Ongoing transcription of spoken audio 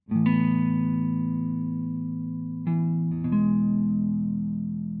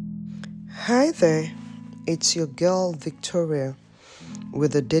Hi there, it's your girl Victoria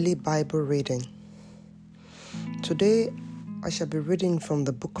with the daily Bible reading. Today I shall be reading from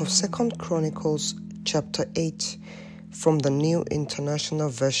the book of 2 Chronicles chapter 8 from the New International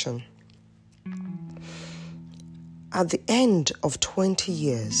Version. At the end of 20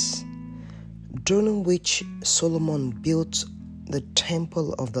 years, during which Solomon built the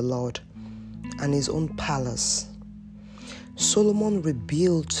temple of the Lord and his own palace, Solomon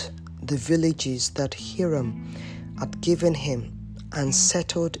rebuilt the villages that Hiram had given him and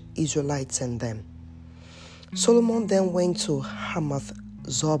settled Israelites in them. Solomon then went to Hamath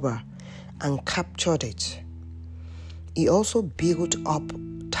Zobah and captured it. He also built up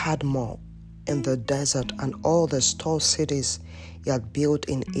Tadmor in the desert and all the store cities he had built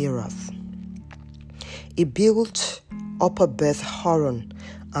in Erath. He built Upper Beth Horon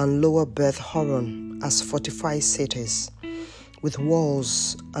and Lower Beth Horon as fortified cities, with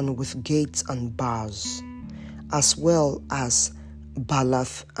walls and with gates and bars, as well as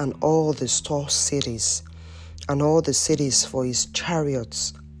Baalath and all the store cities, and all the cities for his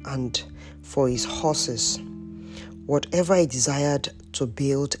chariots and for his horses. Whatever he desired to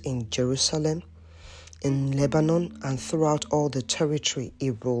build in Jerusalem, in Lebanon, and throughout all the territory he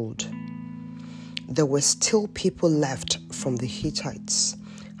ruled. There were still people left from the Hittites,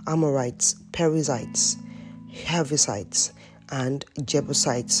 Amorites, Perizzites, Hivites, and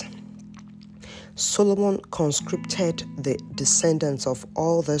Jebusites. Solomon conscripted the descendants of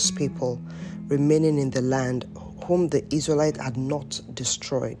all those people remaining in the land whom the Israelites had not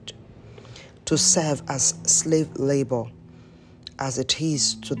destroyed, to serve as slave labor, as it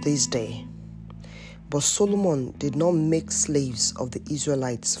is to this day. But Solomon did not make slaves of the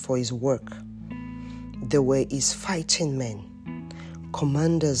Israelites for his work. They were his fighting men,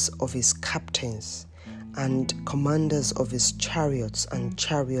 commanders of his captains, and commanders of his chariots and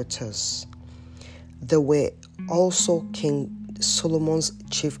charioteers. There were also King Solomon's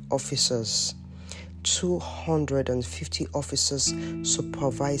chief officers, 250 officers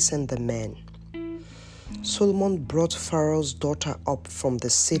supervising the men. Solomon brought Pharaoh's daughter up from the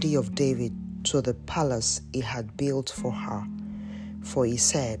city of David to the palace he had built for her, for he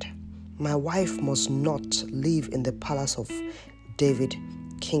said, "My wife must not live in the palace of David,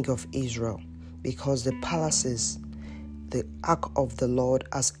 king of Israel, because the palaces the ark of the Lord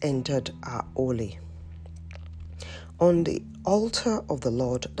has entered are holy." On the altar of the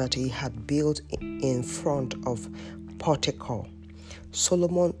Lord that he had built in front of portico,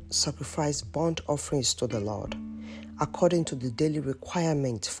 Solomon sacrificed burnt offerings to the Lord, according to the daily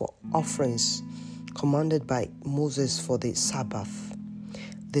requirement for offerings commanded by Moses for the Sabbath,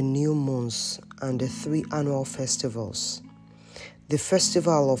 the new moons, and the 3 annual festivals: the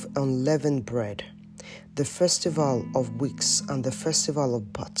festival of unleavened bread, the festival of weeks, and the festival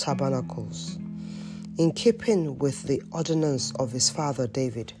of tabernacles. In keeping with the ordinance of his father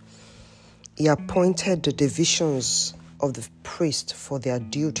David, he appointed the divisions of the priests for their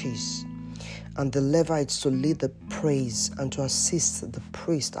duties, and the Levites to lead the praise and to assist the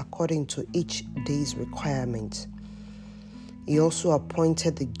priest according to each day's requirement. He also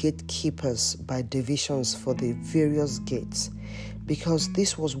appointed the gatekeepers by divisions for the various gates, because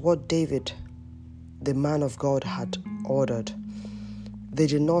this was what David, the man of God, had ordered. They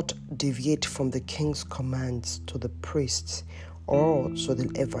did not deviate from the king's commands to the priests or to the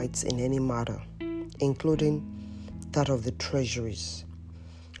Levites in any matter, including that of the treasuries.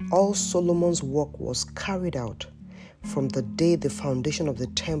 All Solomon's work was carried out from the day the foundation of the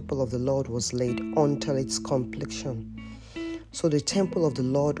temple of the Lord was laid until its completion. So the temple of the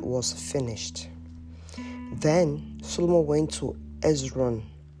Lord was finished. Then Solomon went to Ezron,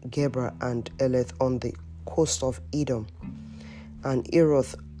 Geber, and Eleth on the coast of Edom, and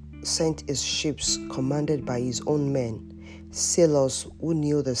Eroth sent his ships commanded by his own men, sailors who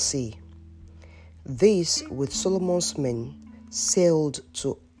knew the sea. These, with Solomon's men, sailed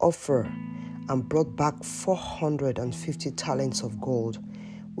to Ophir and brought back 450 talents of gold,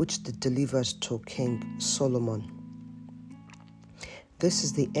 which they delivered to King Solomon. This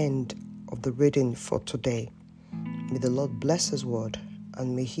is the end of the reading for today. May the Lord bless his word,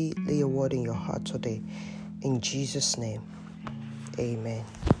 and may he lay a word in your heart today. In Jesus' name, amen.